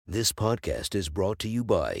This podcast is brought to you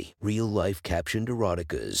by Real Life Captioned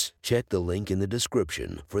Eroticas. Check the link in the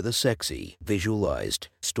description for the sexy, visualized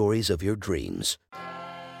stories of your dreams.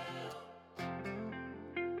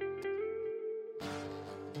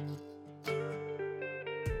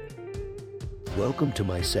 Welcome to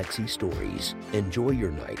my sexy stories. Enjoy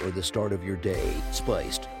your night or the start of your day,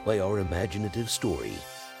 spiced by our imaginative story.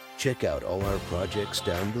 Check out all our projects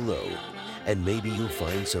down below, and maybe you'll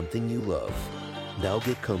find something you love. Now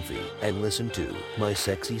get comfy and listen to my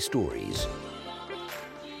sexy stories.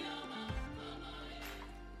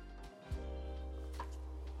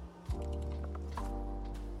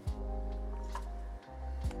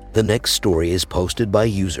 The next story is posted by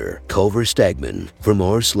user Culver Stagman from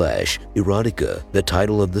r/erotica. The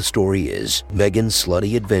title of the story is Megan's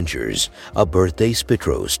Slutty Adventures, a birthday spit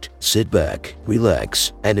roast. Sit back,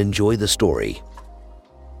 relax, and enjoy the story.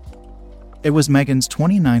 It was Megan's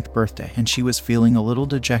 29th birthday and she was feeling a little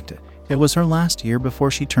dejected. It was her last year before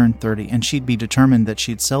she turned 30 and she'd be determined that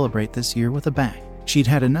she'd celebrate this year with a bang. She'd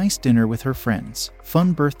had a nice dinner with her friends,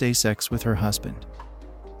 fun birthday sex with her husband,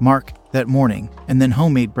 Mark, that morning, and then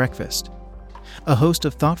homemade breakfast. A host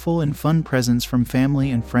of thoughtful and fun presents from family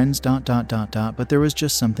and friends. But there was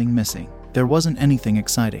just something missing. There wasn't anything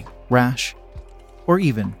exciting, rash, or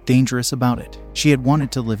even dangerous about it. She had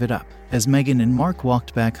wanted to live it up. As Megan and Mark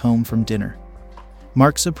walked back home from dinner,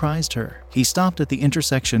 Mark surprised her. He stopped at the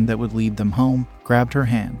intersection that would lead them home, grabbed her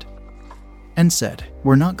hand, and said,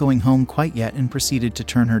 "We're not going home quite yet," and proceeded to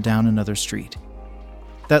turn her down another street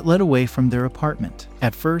that led away from their apartment.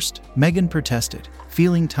 At first, Megan protested,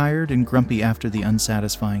 feeling tired and grumpy after the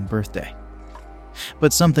unsatisfying birthday.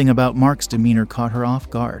 But something about Mark's demeanor caught her off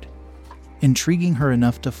guard, intriguing her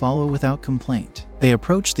enough to follow without complaint. They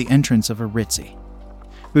approached the entrance of a ritzy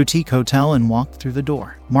boutique hotel and walked through the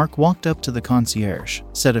door. Mark walked up to the concierge,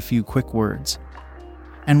 said a few quick words,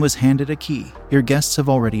 and was handed a key. "Your guests have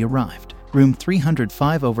already arrived. Room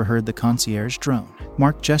 305." overheard the concierge drone.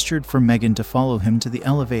 Mark gestured for Megan to follow him to the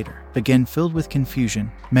elevator. Again filled with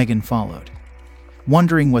confusion, Megan followed,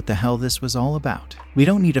 wondering what the hell this was all about. "We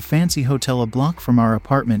don't need a fancy hotel a block from our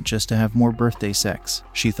apartment just to have more birthday sex,"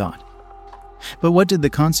 she thought. But what did the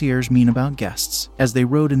concierge mean about guests? As they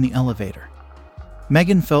rode in the elevator,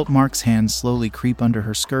 Megan felt Mark's hand slowly creep under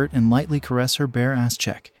her skirt and lightly caress her bare ass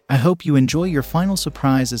cheek. "I hope you enjoy your final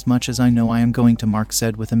surprise as much as I know I am going to," Mark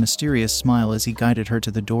said with a mysterious smile as he guided her to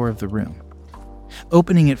the door of the room,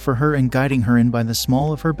 opening it for her and guiding her in by the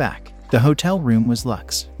small of her back. The hotel room was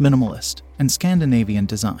luxe, minimalist, and Scandinavian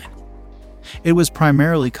design. It was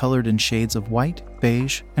primarily colored in shades of white,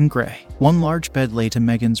 beige, and gray. One large bed lay to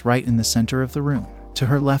Megan's right in the center of the room. To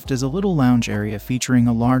her left is a little lounge area featuring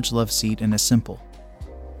a large love seat and a simple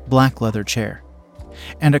black leather chair,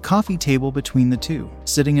 and a coffee table between the two.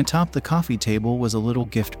 Sitting atop the coffee table was a little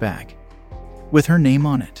gift bag with her name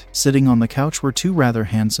on it. Sitting on the couch were two rather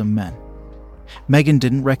handsome men Megan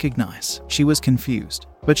didn't recognize. She was confused,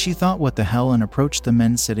 but she thought what the hell and approached the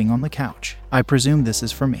men sitting on the couch. "I presume this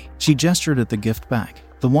is for me." She gestured at the gift bag.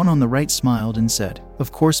 The one on the right smiled and said,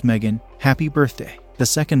 "Of course, Megan, happy birthday." The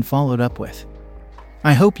second followed up with,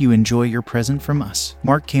 "I hope you enjoy your present from us."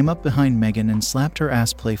 Mark came up behind Megan and slapped her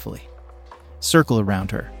ass playfully, circle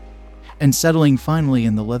around her, and settling finally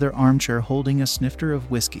in the leather armchair holding a snifter of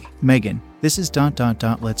whiskey. "Megan, this is ...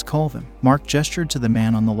 let's call them." Mark gestured to the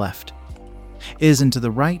man on the left. "Is and to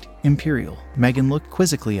the right, Imperial." Megan looked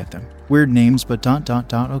quizzically at them. "Weird names, but ...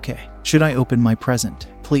 okay. Should I open my present,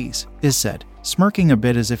 please?" Is said, smirking a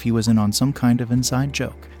bit as if he was in on some kind of inside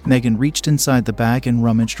joke. Megan reached inside the bag and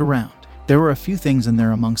rummaged around. There were a few things in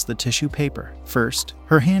there amongst the tissue paper. First,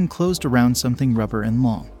 her hand closed around something rubber and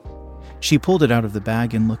long. She pulled it out of the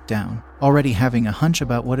bag and looked down, already having a hunch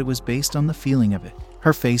about what it was based on the feeling of it.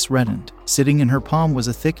 Her face reddened. Sitting in her palm was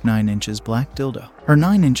a thick 9 inches black dildo. Her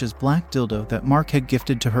 9 inches black dildo that Mark had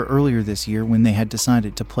gifted to her earlier this year when they had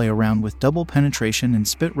decided to play around with double penetration and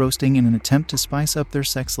spit roasting in an attempt to spice up their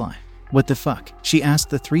sex life. "What the fuck?" she asked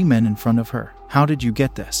the three men in front of her. "How did you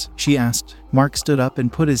get this?" she asked. Mark stood up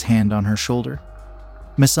and put his hand on her shoulder,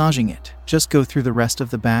 massaging it. "Just go through the rest of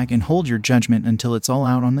the bag and hold your judgment until it's all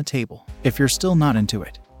out on the table. If you're still not into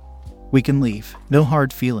it, we can leave. No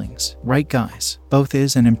hard feelings, right guys?" Both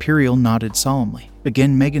Is and Imperial nodded solemnly.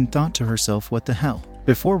 Again, Megan thought to herself, what the hell?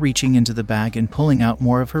 Before reaching into the bag and pulling out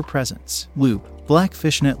more of her presents. Lube, black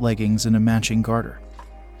fishnet leggings and a matching garter,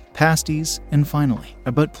 pasties, and finally,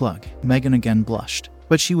 a butt plug. Megan again blushed,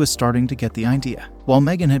 but she was starting to get the idea. While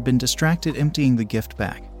Megan had been distracted emptying the gift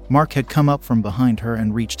bag, Mark had come up from behind her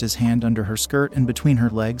and reached his hand under her skirt and between her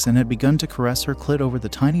legs and had begun to caress her clit over the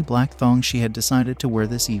tiny black thong she had decided to wear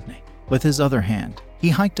this evening. With his other hand, he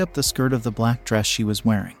hiked up the skirt of the black dress she was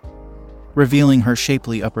wearing, revealing her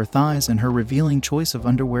shapely upper thighs and her revealing choice of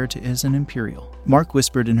underwear to Iz and Imperial. Mark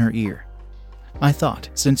whispered in her ear, "I thought,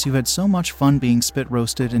 since you had so much fun being spit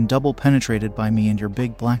roasted and double penetrated by me and your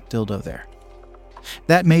big black dildo there,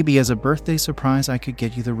 that maybe as a birthday surprise I could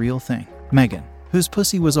get you the real thing." Megan, whose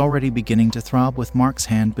pussy was already beginning to throb with Mark's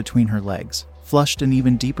hand between her legs, flushed an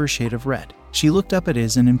even deeper shade of red. She looked up at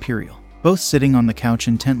Iz and Imperial, both sitting on the couch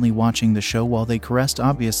intently watching the show while they caressed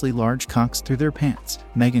obviously large cocks through their pants.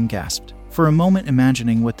 Megan gasped, for a moment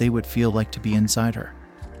imagining what they would feel like to be inside her.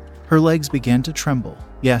 Her legs began to tremble.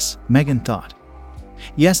 Yes, Megan thought.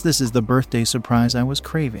 Yes, this is the birthday surprise I was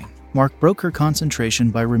craving. Mark broke her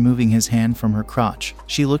concentration by removing his hand from her crotch.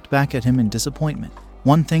 She looked back at him in disappointment.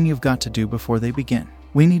 "One thing you've got to do before they begin.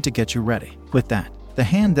 We need to get you ready." With that, the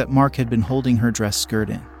hand that Mark had been holding her dress skirt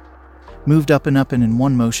in moved up and in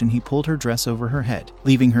one motion he pulled her dress over her head,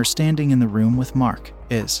 leaving her standing in the room with Mark,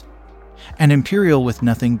 Iz, and Imperial with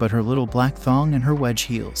nothing but her little black thong and her wedge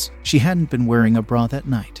heels. She hadn't been wearing a bra that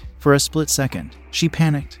night. For a split second, she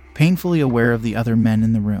panicked, painfully aware of the other men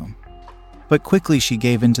in the room. But quickly she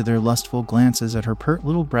gave in to their lustful glances at her pert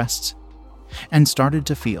little breasts and started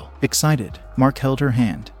to feel excited. Mark held her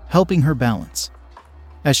hand, helping her balance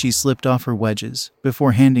as she slipped off her wedges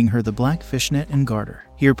before handing her the black fishnet and garter.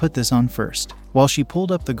 "Here, put this on first," while she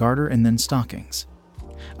pulled up the garter and then stockings,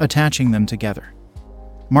 attaching them together.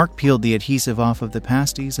 Mark peeled the adhesive off of the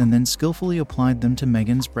pasties and then skillfully applied them to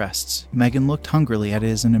Megan's breasts. Megan looked hungrily at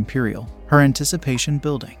Iz and Imperial, her anticipation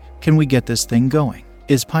building. "Can we get this thing going?"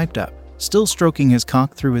 Iz piped up, still stroking his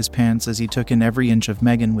cock through his pants as he took in every inch of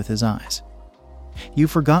Megan with his eyes. "You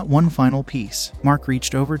forgot one final piece." Mark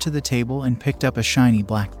reached over to the table and picked up a shiny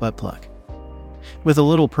black butt plug with a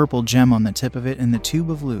little purple gem on the tip of it and the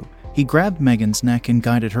tube of lube. He grabbed Megan's neck and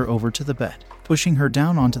guided her over to the bed, pushing her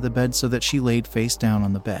down onto the bed so that she laid face down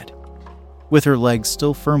on the bed, with her legs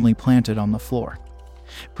still firmly planted on the floor,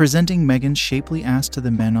 presenting Megan's shapely ass to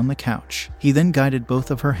the men on the couch. He then guided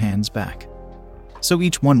both of her hands back, so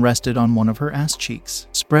each one rested on one of her ass cheeks.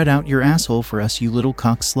 "Spread out your asshole for us, you little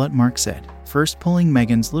cock slut," Mark said, first pulling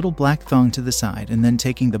Megan's little black thong to the side and then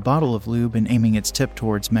taking the bottle of lube and aiming its tip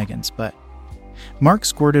towards Megan's butt. Mark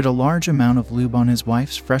squirted a large amount of lube on his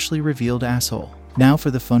wife's freshly revealed asshole. "Now for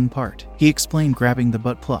the fun part," he explained, grabbing the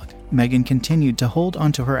butt plug. Megan continued to hold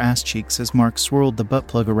onto her ass cheeks as Mark swirled the butt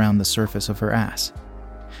plug around the surface of her ass,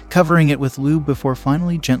 covering it with lube before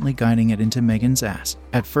finally gently guiding it into Megan's ass.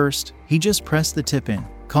 At first, he just pressed the tip in,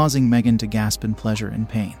 causing Megan to gasp in pleasure and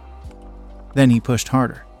pain. Then he pushed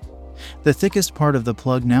harder, the thickest part of the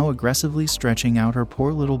plug now aggressively stretching out her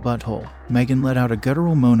poor little butthole. Megan let out a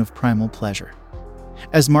guttural moan of primal pleasure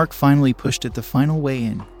as Mark finally pushed it the final way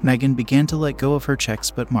in. Megan began to let go of her checks,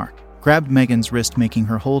 but Mark grabbed Megan's wrist, making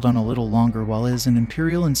her hold on a little longer while Iz and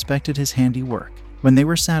Imperial inspected his handiwork. When they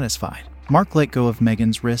were satisfied, Mark let go of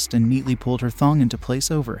Megan's wrist and neatly pulled her thong into place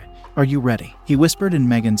over it. "Are you ready?" he whispered in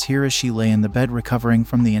Megan's ear as she lay in the bed recovering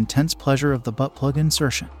from the intense pleasure of the butt plug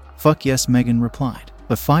insertion. "Fuck yes," Megan replied,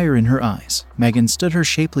 the fire in her eyes. Megan stood, her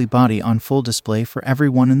shapely body on full display for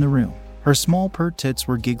everyone in the room. Her small pert tits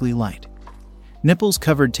were giggly light, nipples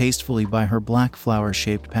covered tastefully by her black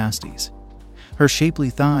flower-shaped pasties, her shapely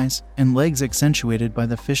thighs and legs accentuated by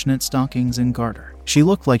the fishnet stockings and garter. She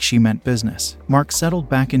looked like she meant business. Mark settled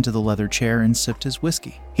back into the leather chair and sipped his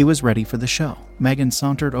whiskey. He was ready for the show. Megan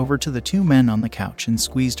sauntered over to the two men on the couch and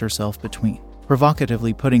squeezed herself between,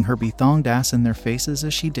 provocatively putting her bethonged ass in their faces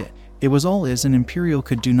as she did. It was all Iz and Imperial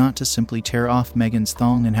could do not to simply tear off Megan's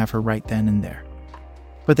thong and have her right then and there.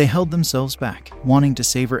 But they held themselves back, wanting to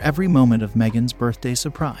savor every moment of Megan's birthday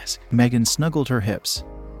surprise. Megan snuggled her hips,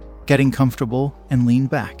 getting comfortable, and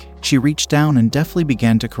leaned back. She reached down and deftly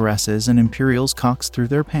began to caress Iz and Imperial's cocks through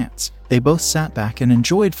their pants. They both sat back and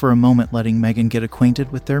enjoyed for a moment letting Megan get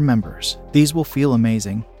acquainted with their members. "These will feel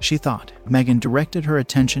amazing," she thought. Megan directed her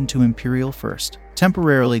attention to Imperial first,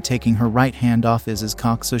 temporarily taking her right hand off Iz's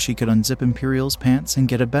cock so she could unzip Imperial's pants and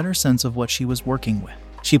get a better sense of what she was working with.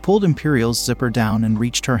 She pulled Imperial's zipper down and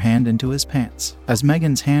reached her hand into his pants as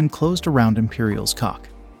Megan's hand closed around Imperial's cock.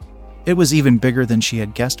 It was even bigger than she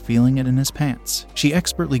had guessed, feeling it in his pants. She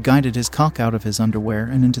expertly guided his cock out of his underwear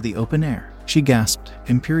and into the open air. She gasped.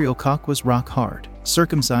 Imperial cock was rock hard,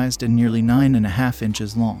 circumcised and nearly 9.5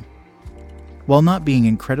 inches long. While not being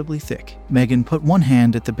incredibly thick, Megan put one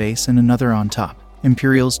hand at the base and another on top.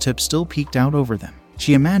 Imperial's tip still peeked out over them.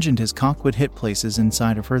 She imagined his cock would hit places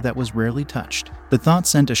inside of her that was rarely touched. The thought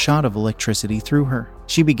sent a shot of electricity through her.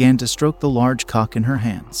 She began to stroke the large cock in her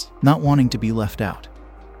hands, not wanting to be left out.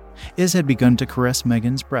 Iz had begun to caress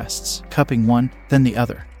Megan's breasts, cupping one, then the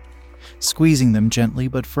other, squeezing them gently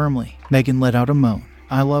but firmly. Megan let out a moan.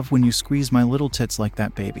 "I love when you squeeze my little tits like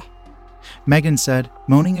that, baby," Megan said,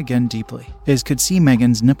 moaning again deeply. Iz could see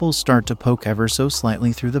Megan's nipples start to poke ever so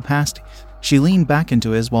slightly through the pasties. She leaned back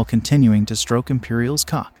into Iz while continuing to stroke Imperial's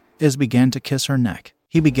cock. Iz began to kiss her neck.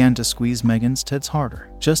 He began to squeeze Megan's tits harder,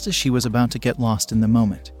 just as she was about to get lost in the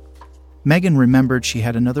moment. Megan remembered she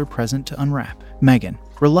had another present to unwrap. Megan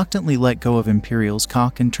reluctantly let go of Imperial's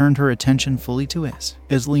cock and turned her attention fully to Iz.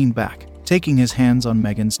 Iz leaned back, taking his hands on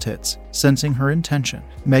Megan's tits. Sensing her intention,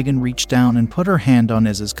 Megan reached down and put her hand on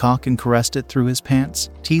Iz's cock and caressed it through his pants,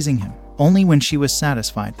 teasing him. Only when she was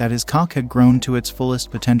satisfied that his cock had grown to its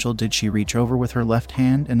fullest potential did she reach over with her left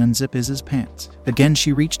hand and unzip Iz's pants. Again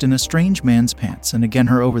she reached in a strange man's pants, and again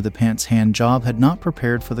her over-the-pants hand job had not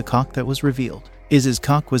prepared for the cock that was revealed. Iz's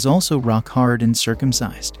cock was also rock-hard and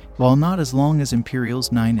circumcised, while not as long as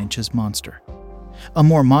Imperial's 9 inches monster. A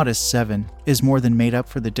more modest 7 is more than made up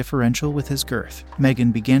for the differential with his girth.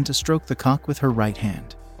 Megan began to stroke the cock with her right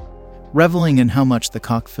hand, reveling in how much the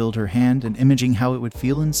cock filled her hand and imaging how it would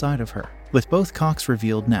feel inside of her. With both cocks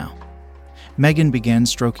revealed now, Megan began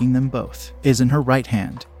stroking them both, Iz in her right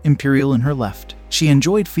hand, Imperial in her left. She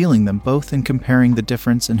enjoyed feeling them both and comparing the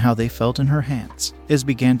difference in how they felt in her hands. Iz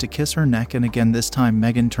began to kiss her neck, and again this time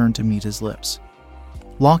Megan turned to meet his lips.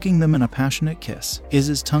 Locking them in a passionate kiss,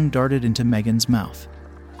 Iz's tongue darted into Megan's mouth,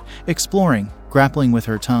 exploring, grappling with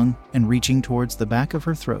her tongue, and reaching towards the back of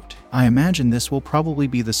her throat. "I imagine this will probably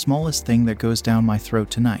be the smallest thing that goes down my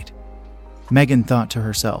throat tonight," Megan thought to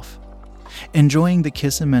herself, enjoying the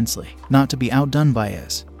kiss immensely, not to be outdone by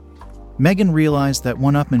Iz. Megan realized that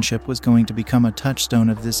one-upmanship was going to become a touchstone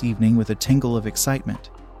of this evening with a tingle of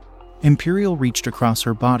excitement. Imperial reached across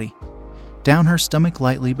her body, down her stomach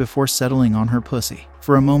lightly before settling on her pussy.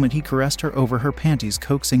 For a moment he caressed her over her panties,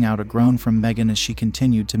 coaxing out a groan from Megan as she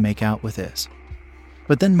continued to make out with Iz.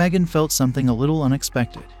 But then Megan felt something a little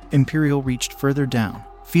unexpected. Imperial reached further down,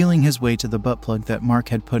 feeling his way to the butt plug that Mark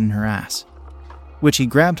had put in her ass, which he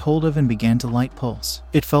grabbed hold of and began to light pulse.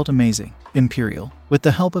 It felt amazing. Imperial, with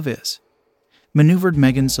the help of Iz, maneuvered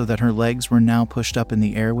Megan so that her legs were now pushed up in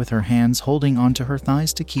the air with her hands holding onto her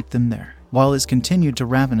thighs to keep them there, while Iz continued to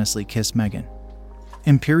ravenously kiss Megan.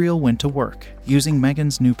 Imperial went to work, using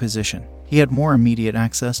Megan's new position. He had more immediate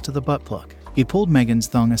access to the butt plug. He pulled Megan's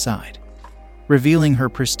thong aside, revealing her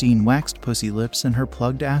pristine waxed pussy lips and her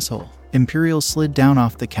plugged asshole. Imperial slid down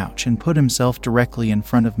off the couch and put himself directly in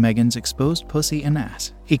front of Megan's exposed pussy and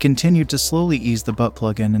ass. He continued to slowly ease the butt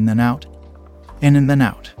plug in and then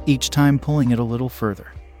out, each time pulling it a little further,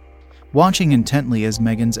 watching intently as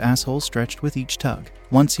Megan's asshole stretched with each tug.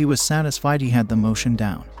 Once he was satisfied he had the motion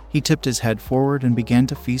down, he tipped his head forward and began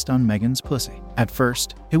to feast on Megan's pussy. At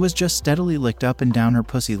first, it was just steadily licked up and down her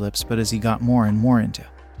pussy lips, but as he got more and more into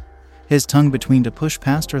his tongue between to push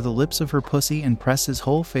past her the lips of her pussy and press his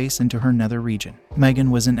whole face into her nether region,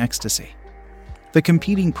 Megan was in ecstasy. The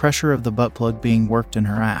competing pressure of the butt plug being worked in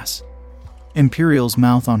her ass, Imperial's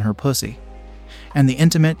mouth on her pussy, and the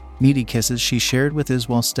intimate, meaty kisses she shared with Iz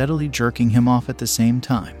while steadily jerking him off at the same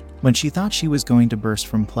time. When she thought she was going to burst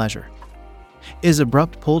from pleasure, Iz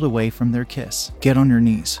abrupt pulled away from their kiss. "Get on your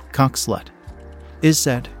knees, cock slut," Iz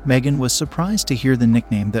said. Megan was surprised to hear the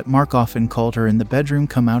nickname that Mark often called her in the bedroom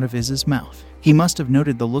come out of Iz's mouth. He must have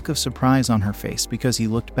noted the look of surprise on her face because he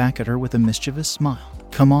looked back at her with a mischievous smile.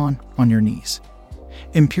 "Come on your knees,"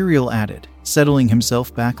 Imperial added, settling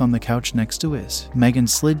himself back on the couch next to Iz. Megan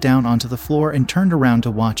slid down onto the floor and turned around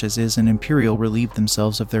to watch as Iz and Imperial relieved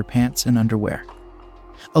themselves of their pants and underwear,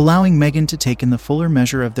 allowing Megan to take in the fuller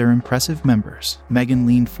measure of their impressive members. Megan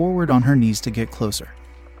leaned forward on her knees to get closer,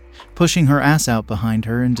 pushing her ass out behind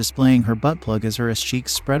her and displaying her butt plug as her ass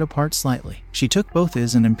cheeks spread apart slightly. She took both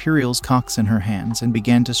Iz and Imperial's cocks in her hands and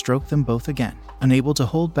began to stroke them both again, unable to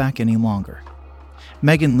hold back any longer.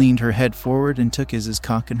 Megan leaned her head forward and took Iz's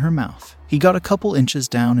cock in her mouth. He got a couple inches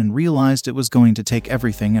down and realized it was going to take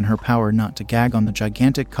everything in her power not to gag on the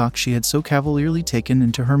gigantic cock she had so cavalierly taken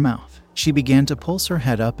into her mouth. She began to pulse her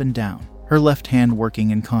head up and down, her left hand working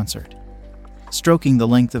in concert, stroking the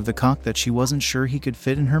length of the cock that she wasn't sure he could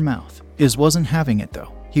fit in her mouth. Iz wasn't having it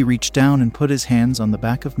though. He reached down and put his hands on the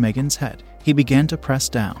back of Megan's head. He began to press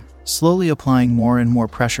down, slowly applying more and more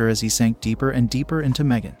pressure as he sank deeper and deeper into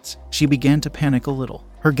Megan's. She began to panic a little,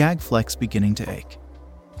 her gag flex beginning to ache.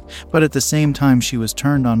 But at the same time she was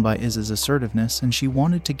turned on by Iz's assertiveness and she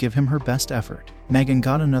wanted to give him her best effort. Megan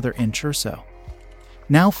got another inch or so,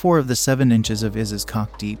 now 4 of the 7 inches of Iz's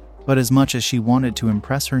cock deep, but as much as she wanted to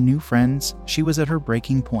impress her new friends, she was at her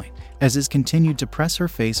breaking point. As Iz continued to press her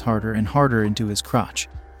face harder and harder into his crotch,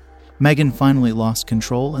 Megan finally lost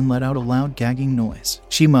control and let out a loud gagging noise.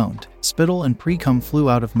 She moaned. Spittle and pre-cum flew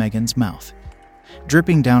out of Megan's mouth,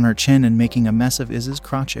 dripping down her chin and making a mess of Iz's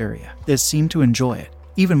crotch area. Iz seemed to enjoy it,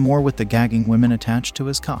 even more with the gagging women attached to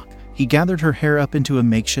his cock. He gathered her hair up into a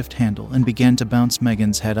makeshift handle and began to bounce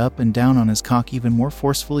Megan's head up and down on his cock even more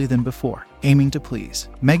forcefully than before, aiming to please.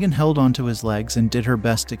 Megan held onto his legs and did her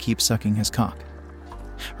best to keep sucking his cock,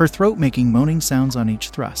 her throat making moaning sounds on each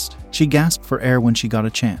thrust. She gasped for air when she got a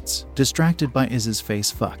chance, distracted by Iz's face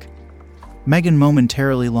fuck. Megan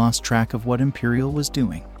momentarily lost track of what Imperial was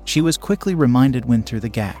doing. She was quickly reminded when through the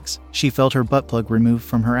gags. She felt her butt plug removed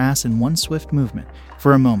from her ass in one swift movement.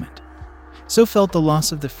 For a moment, so felt the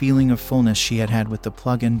loss of the feeling of fullness she had had with the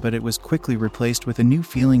plug-in, but it was quickly replaced with a new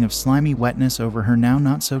feeling of slimy wetness over her now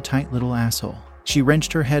not so tight little asshole. She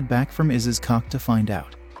wrenched her head back from Iz's cock to find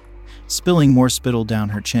out, spilling more spittle down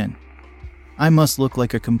her chin. I must look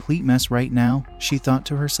like a complete mess right now, she thought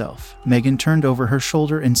to herself. Megan turned over her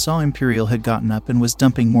shoulder and saw Imperial had gotten up and was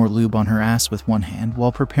dumping more lube on her ass with one hand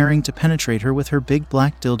while preparing to penetrate her with her big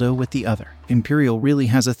black dildo with the other. Imperial really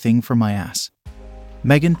has a thing for my ass,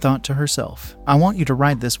 Megan thought to herself. I want you to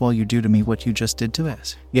ride this while you do to me what you just did to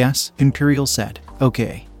Iz. Yes, Imperial said.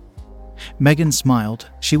 Okay. Megan smiled.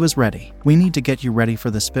 She was ready. We need to get you ready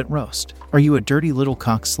for the spit roast. Are you a dirty little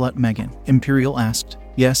cock slut, Megan? Imperial asked.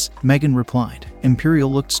 Yes, Megan replied.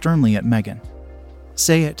 Imperial looked sternly at Megan.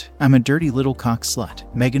 Say it. I'm a dirty little cock slut,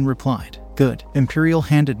 Megan replied. Good. Imperial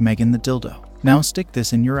handed Megan the dildo. Now stick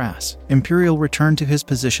this in your ass. Imperial returned to his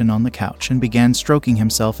position on the couch and began stroking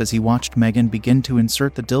himself as he watched Megan begin to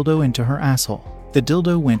insert the dildo into her asshole. The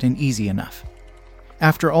dildo went in easy enough.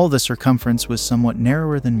 After all, the circumference was somewhat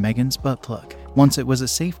narrower than Megan's butt plug. Once it was a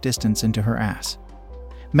safe distance into her ass,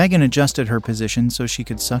 Megan adjusted her position so she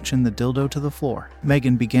could suction the dildo to the floor.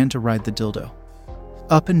 Megan began to ride the dildo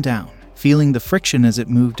up and down, feeling the friction as it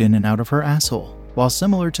moved in and out of her asshole, while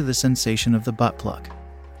similar to the sensation of the butt plug.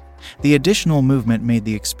 The additional movement made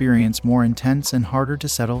the experience more intense and harder to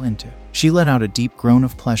settle into. She let out a deep groan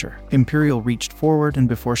of pleasure. Imperial reached forward, and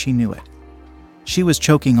before she knew it, she was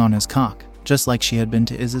choking on his cock, just like she had been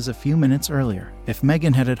to Iz's a few minutes earlier. If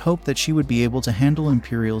Megan had hoped that she would be able to handle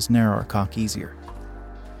Imperial's narrower cock easier,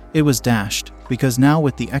 it was dashed, because now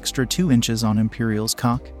with the extra 2 inches on Imperial's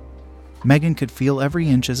cock, Megan could feel every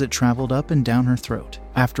inch as it traveled up and down her throat.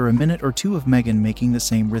 After a minute or two of Megan making the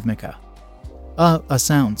same rhythmic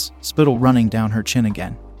sounds, spittle running down her chin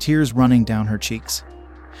again, tears running down her cheeks,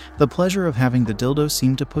 the pleasure of having the dildo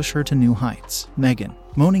seemed to push her to new heights. Megan,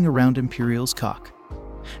 moaning around Imperial's cock,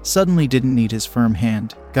 suddenly didn't need his firm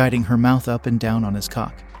hand, guiding her mouth up and down on his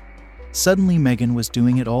cock. Suddenly Megan was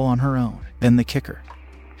doing it all on her own. Then the kicker.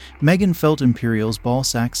 Megan felt Imperial's ball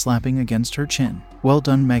sack slapping against her chin. Well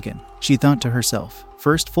done, Megan, she thought to herself.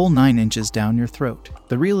 First full 9 inches down your throat.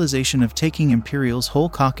 The realization of taking Imperial's whole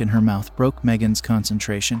cock in her mouth broke Megan's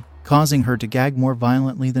concentration, causing her to gag more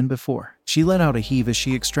violently than before. She let out a heave as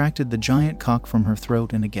she extracted the giant cock from her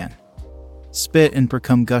throat, and again, spit and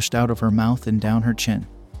precum gushed out of her mouth and down her chin,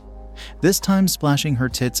 this time splashing her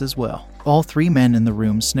tits as well. All 3 men in the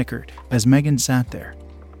room snickered as Megan sat there,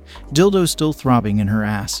 dildo still throbbing in her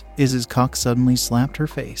ass. Iz's cock suddenly slapped her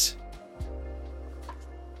face.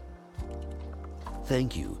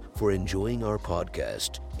 Thank you for enjoying our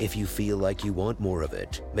podcast. If you feel like you want more of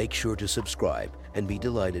it, make sure to subscribe and be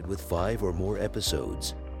delighted with 5 or more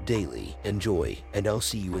episodes daily. Enjoy, and I'll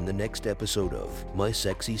see you in the next episode of My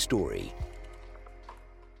Sexy Story.